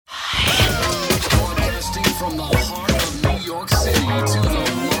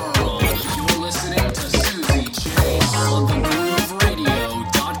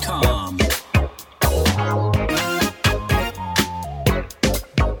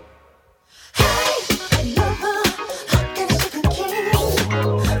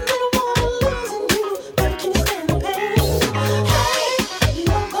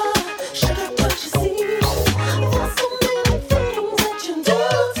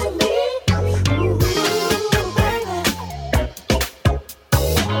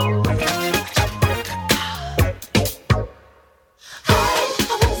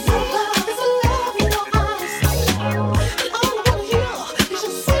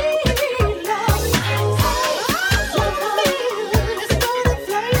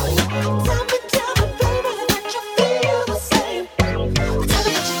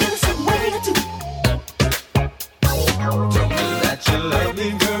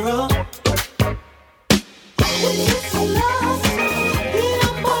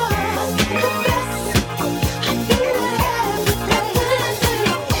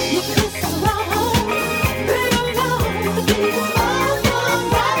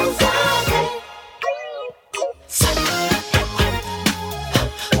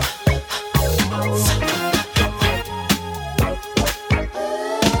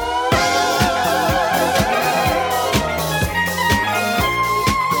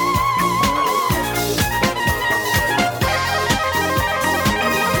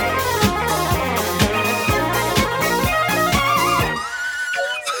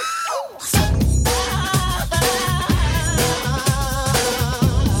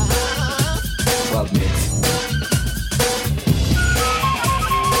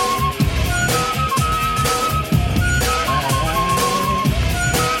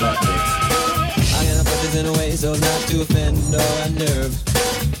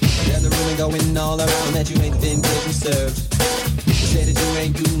going all around that you ain't been getting served. You say that you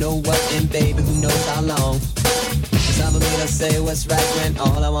ain't do know what, and baby, who knows how long. Cause I'm a man to say what's right when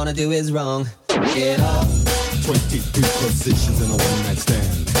all I wanna do is wrong. Get up. 23 positions in a one-night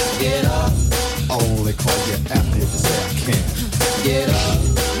stand. Get up. I only call you after you say I can. Get up.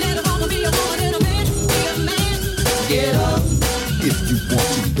 Never wanna be a woman and a man, be a man. Get up. If you want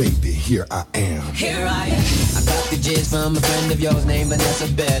to, baby, here I am. Here I am. I got the gist from a friend of yours named Vanessa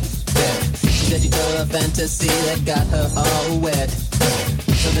Bett. She said you told her a fantasy that got her all wet.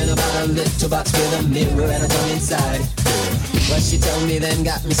 Something about a little box with a mirror and a tongue inside. What she told me then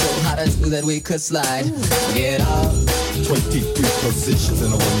got me so hot as glue that we could slide. Get up. 23 positions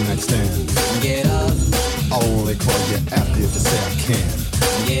in a one-night stand. Get up. I only call you after you say I can.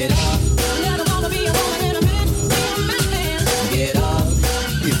 Get up. Never wanna be a woman and a man, be a man. Get up.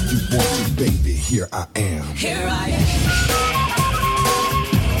 If you want to, baby, here I am. Here I am.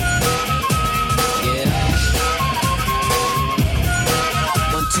 Get up.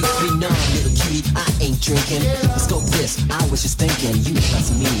 1, 2, 3, 9, little cutie, I ain't drinking. Let's go this, I was just thinking, you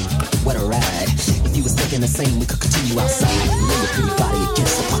plus me, what a ride. If you was thinking the same, we could continue outside. Lay your pretty body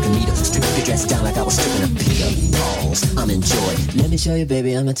against the parking meter. Strip your dress down like I was stripping a Peter. Pause, I'm enjoy. Let me show you,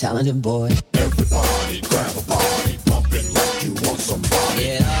 baby, I'm a talented boy. Everybody grab a body, bumping like you want somebody.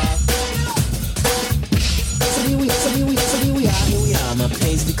 Get up. So here we are, my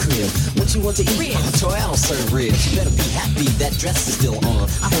Paisley crib. What you want to eat? Oh, Troy, I don't serve ribs. You better be happy that dress is still on.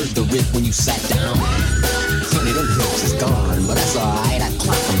 I heard the rip when you sat down. Honey, them hips is gone, but that's alright, I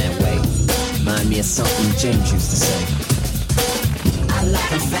clock them that way. Remind me of something James used to say. I like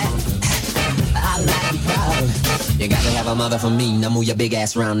them fat, I like them proud. You gotta have a mother for me. Now move your big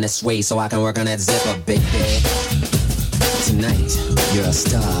ass round this way so I can work on that zipper, baby. Tonight, you're a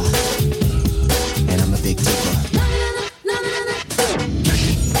star, and I'm a big dipper.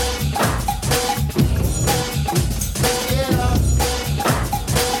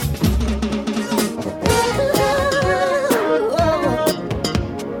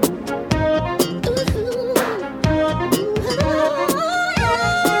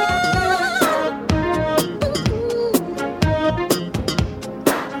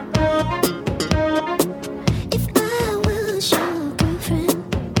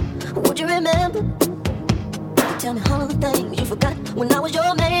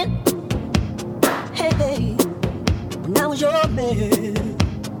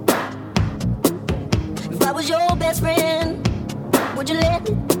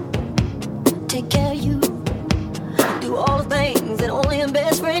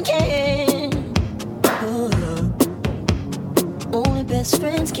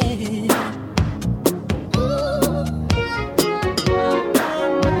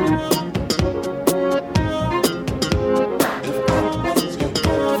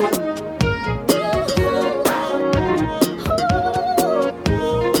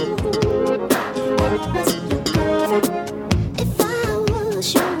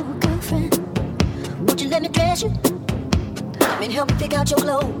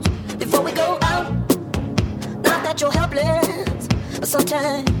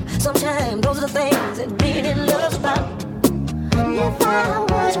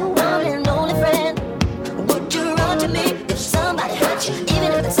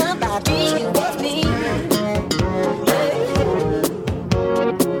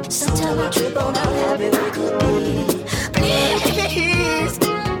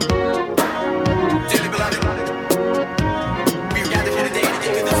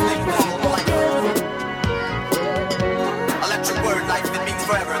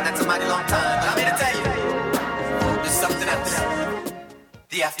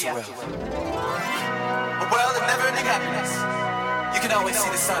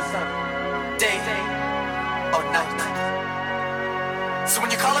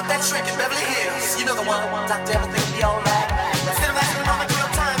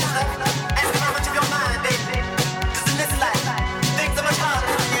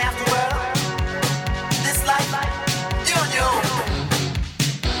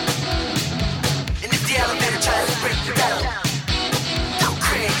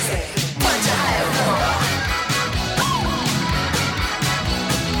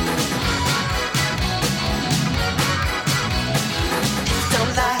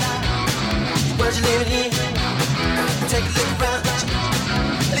 Take a look around.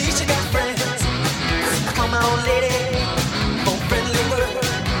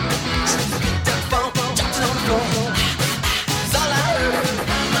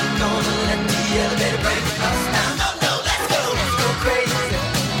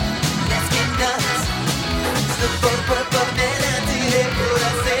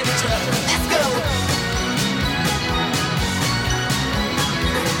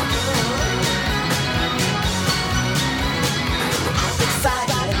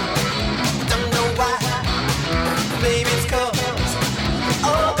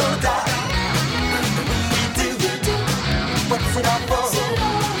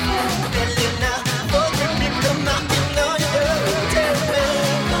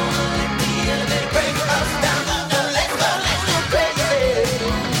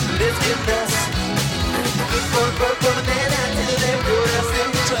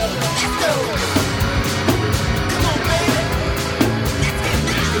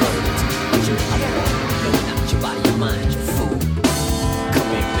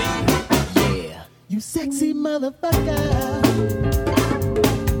 motherfucker.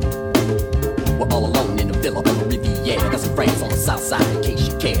 We're all alone in a villa on the Riviera. Got some friends on the south side in case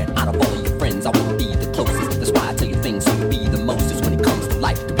you care. Out of all of your friends, I wanna be the closest. That's why I tell you things so you be the mostest. When it comes to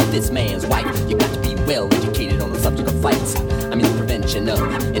life, to be this man's wife, you got to be well educated on the subject of fights. I mean the prevention of.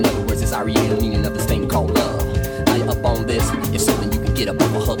 In other words, it's REA, the meaning of this thing called love. Are you up on this? If so, then you can get up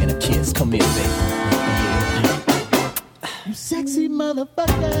off a hug and a kiss. Come here, baby. You sexy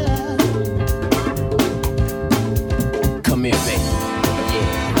motherfucker. Come here, baby.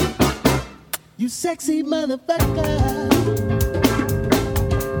 Yeah. You sexy motherfucker.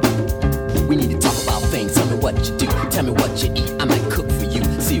 We need to talk about things. Tell me what you do. Tell me what you eat. I might cook for you.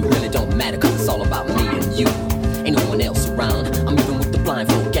 See, it really don't matter, cause it's all about me and you. Ain't no one else around. I'm even with the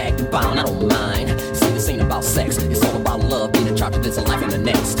blindfold, gagged and bound. I don't mind. See, this ain't about sex. It's all about love, being a charge of this a life in the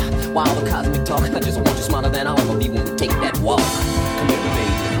next. While all the cosmic talk, I just want you smarter than I wanna be when we take that walk. Come here,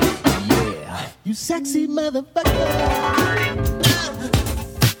 baby. Yeah. You sexy motherfucker.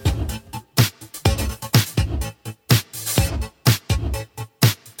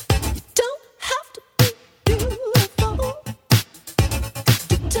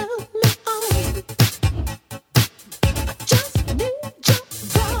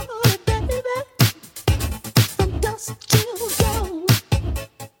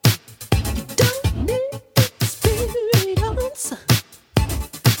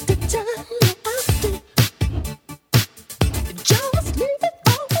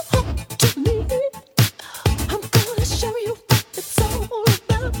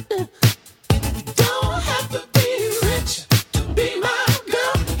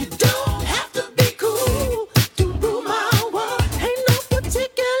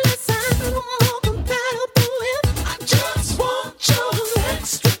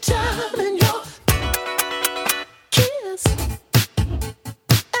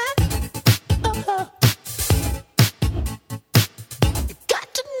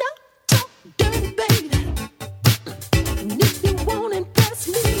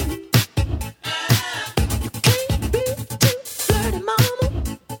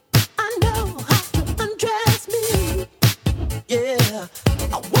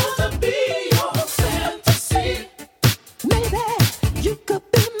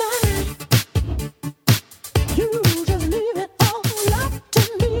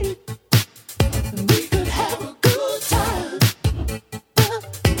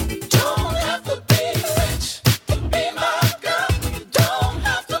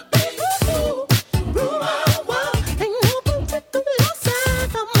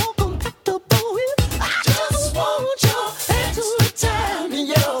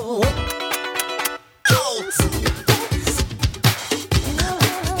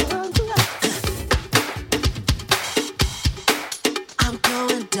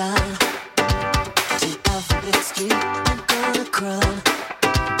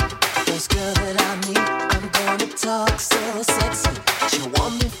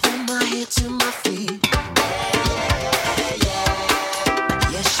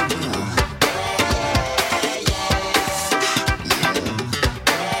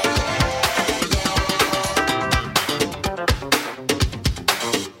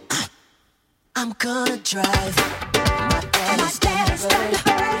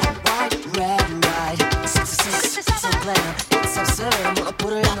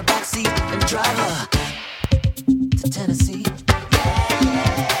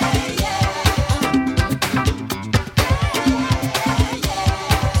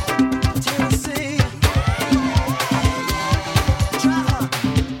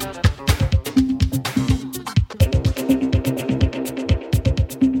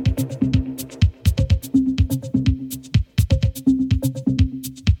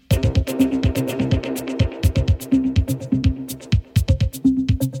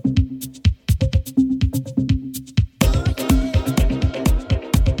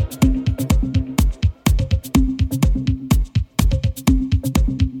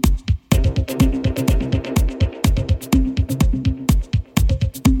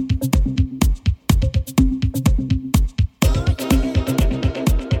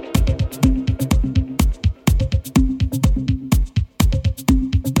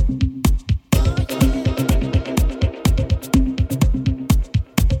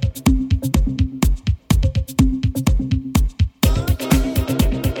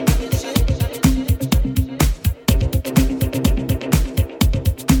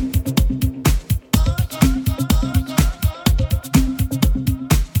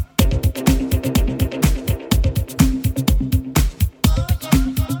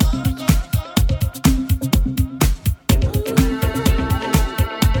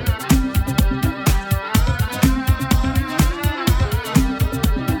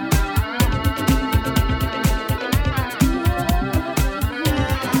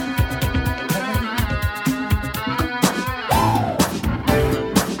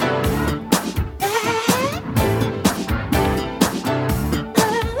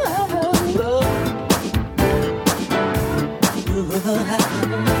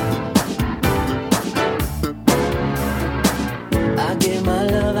 give my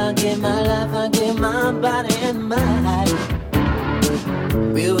love, I give my life, I give my body and mind.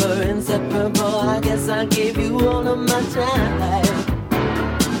 We were inseparable, I guess I gave you all of my time.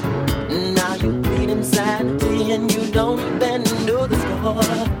 Now you bleed insanity and you don't bend to the score.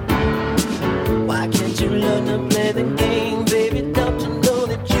 Why can't you learn to play the game, baby? Don't you know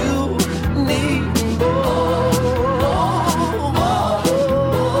that you need more?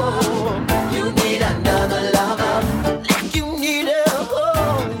 You need another lover, like you need a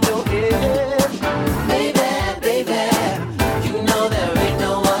hole in your head. Baby, baby, you know there ain't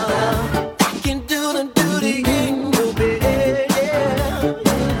no other that can do the duty in your bed. Yeah.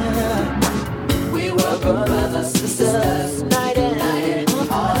 We were brothers and sisters, night and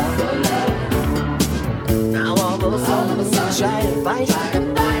all for love. Now all of a sudden, try to fight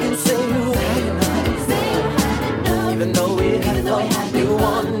and say you had enough. Even though we had enough, you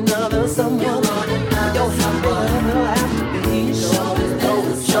want another someone. Don't have whatever have to be.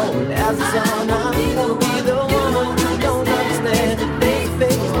 Show it as it's on. I'm gonna be the woman you don't understand. Baby,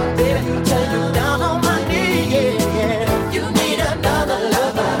 you turn you down on my knee. Yeah. You need another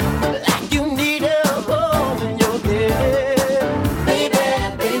lover, like you need a hole in your head. Baby,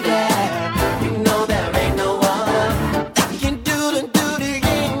 you know there ain't no other that can do the duty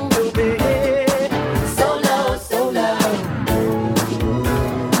in your bed. So low, so low.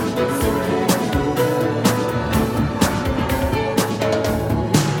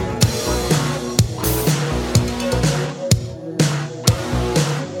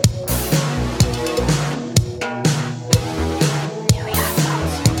 Here we are,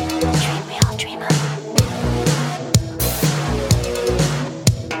 folks. Dream we all dream of.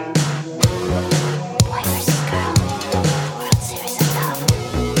 Boy versus girl. World Series of Love.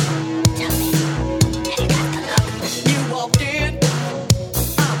 Tell me, have you got the look? You walked in,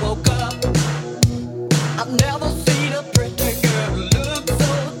 I woke up. I've never seen a pretty girl look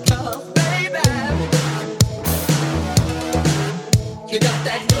so tough, baby. You got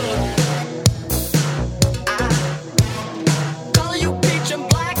that look. I color you peach and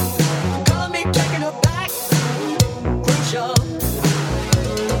black, color me taking her back. Crucial,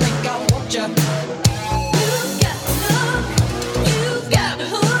 think I want you. You've got the look, you've got the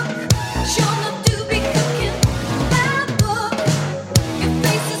hook. Sure enough to be cooking my book. Your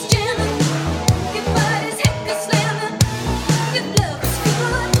face is jamming, your body's heck is slamming. Your love is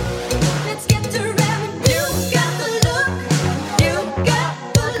good, let's get to ramming. You've got the look, you've got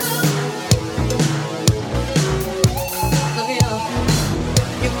the look. Look at you.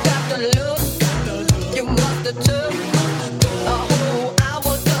 You got the look. You must have took a whole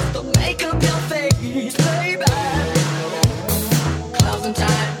hour just to make up your face, baby. Clouds and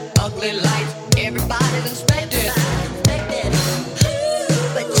time, ugly lights, everybody's inspected.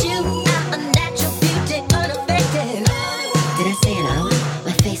 But you are a natural beauty, unaffected. Did I say it all?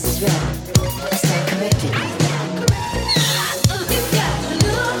 My face is red. I stand corrected. You've got the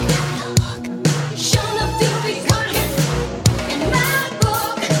look, sure enough to be cooking in my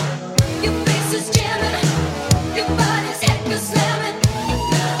book. Your face is jamming, your body's heck is slamming. Your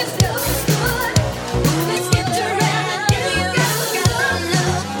love is good, let's get to ramming. You got the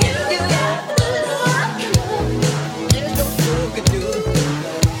look, you got the look. There's no fool can do.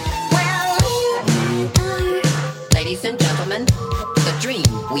 Well, Ladies and gentlemen, the dream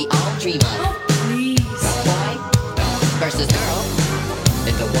we all dream of. Boy versus girl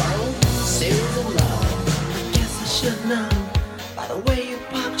in the World Series of Love. Guess I should know by the way you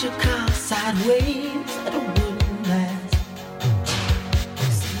parked your car sideways that it wouldn't last.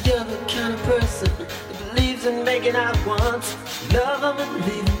 See, you're the kind of person that believes in making out once, love 'em and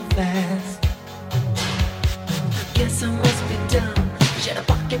leave 'em fast. I guess I must be dumb. She had a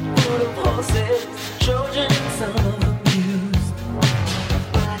pocket full of horses, Trojan and some of them used.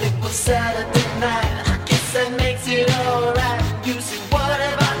 But it was Saturday night, I guess that makes it alright. You see, what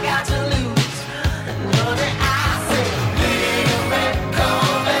have I got to lose? Nothing, I say, little red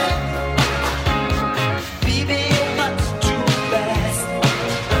Corvette. Baby, you're much too fast.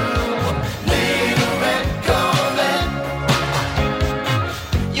 Little red Corvette.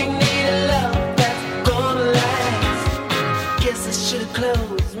 You need a love that's gonna last. Guess I should've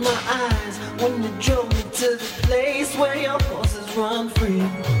closed my eyes when you drove me to the place where your horses run free.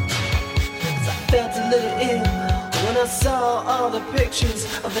 'Cause I felt a little ill when I saw all the pictures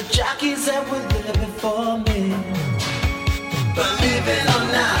of the jockeys that were there before me. Believe it or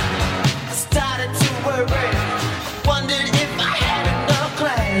not, I started to worry. I wondered if I had enough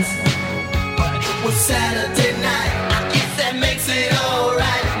class. But it was Saturday night, I guess that makes it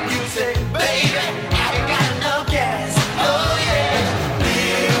alright. You say, baby, have you got enough gas? Oh yeah,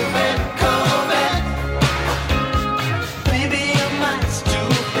 little red Corvette. Baby, you're my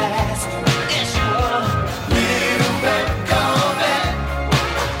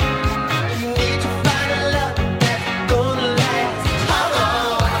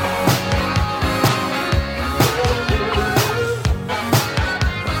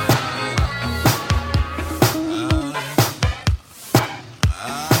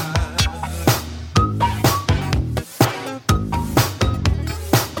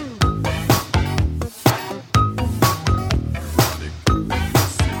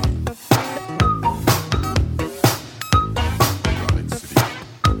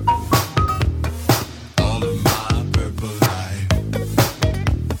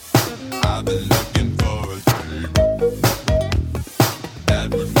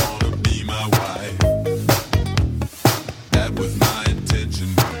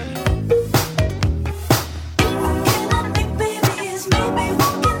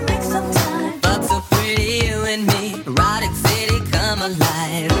come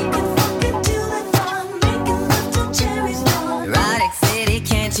alive. Erotic city,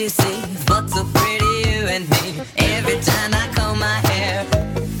 can't you see? Fuck so pretty, you and me. Every time I comb my hair,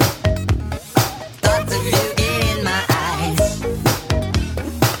 thoughts of you get in my eyes.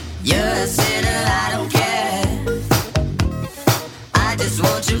 You're a sinner, I don't care. I just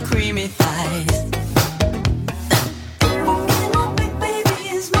want your creamy thighs.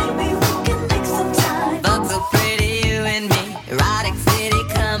 Fuck so pretty, you and me. Erotic city,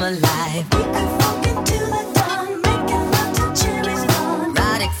 come alive.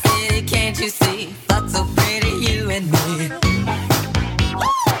 Erotic city, can't you see? Fuck so pretty, you and me.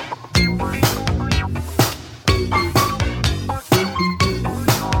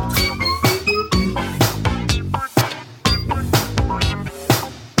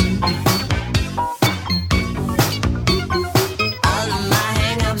 All of my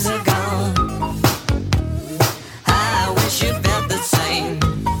hang-ups are gone. I wish you felt the same.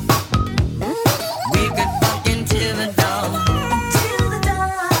 We could fuck until the dawn.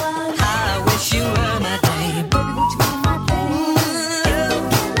 I wish you were my dame.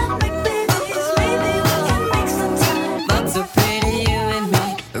 Fuck so pretty, you and me.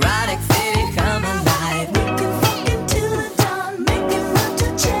 Erotic city, come alive.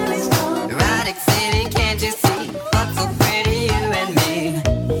 Erotic city, can't you see? Fuck so pretty, you and me.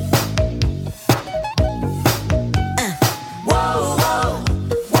 Whoa, whoa,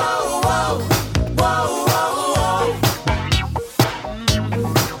 whoa,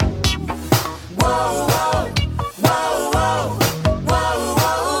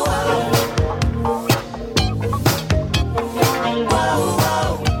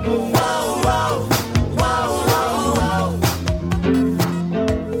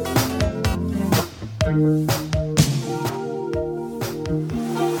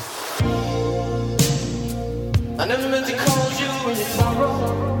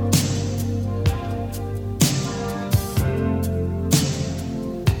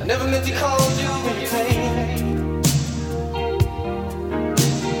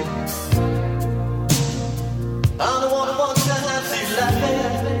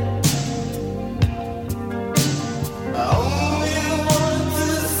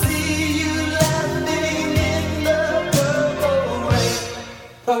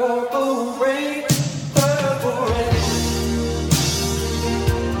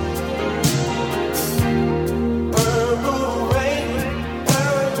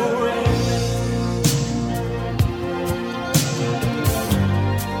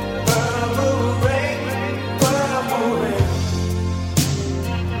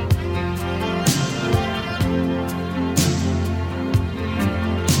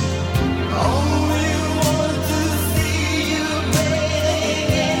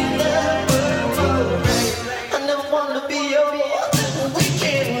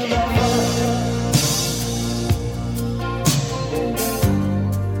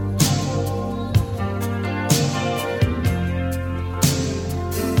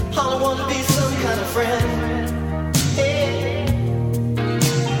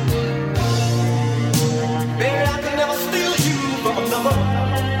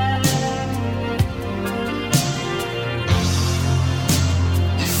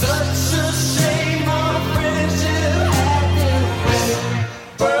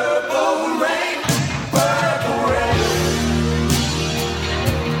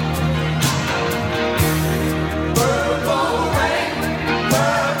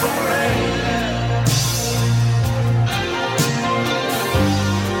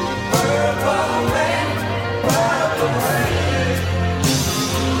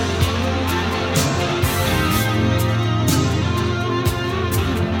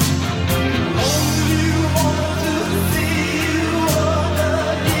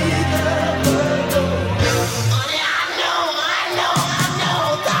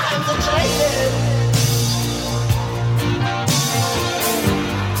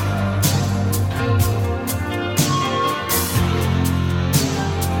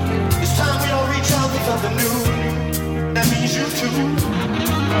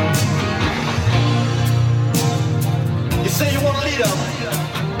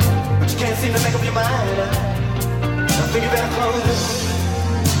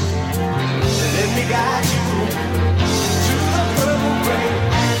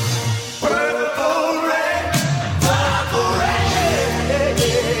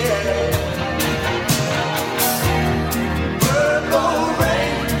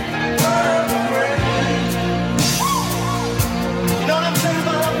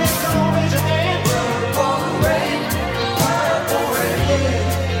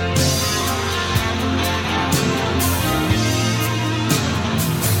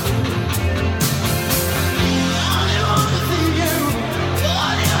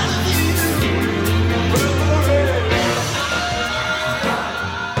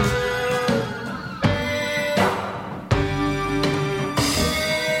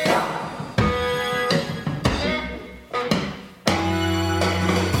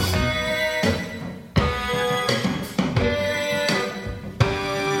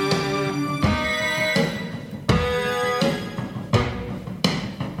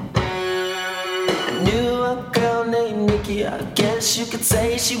 Nikki, I guess you could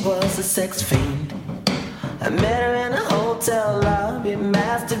say she was a sex fiend. I met her in a hotel lobby,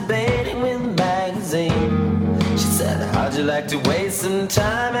 masturbating with a magazine. She said, how'd you like to waste some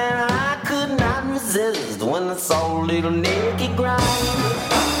time? And I could not resist when I saw little Nikki grind.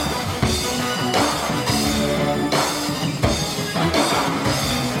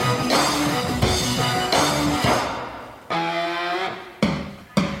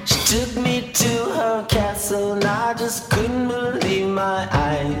 Took me to her castle and I just couldn't believe my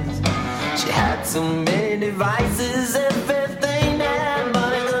eyes. She had so many devices, everything that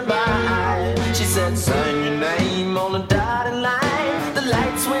money could buy. She said, sign your name on the dotted line. The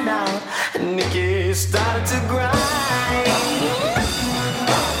lights went out and Nikki started to grind.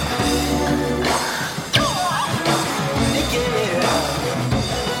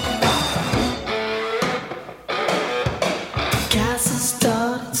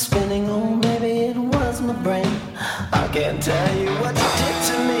 I can't tell you what you did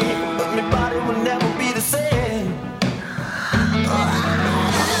to me, but my body will never be the same.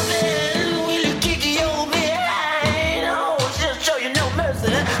 Will you kick your behind? Oh, just show you no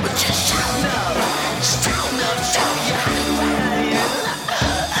mercy, but just shout enough, show you how to grind.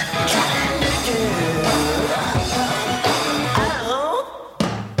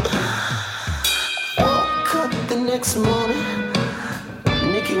 Woke up the next morning,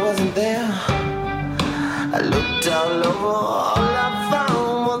 Nikki wasn't there. I looked all over.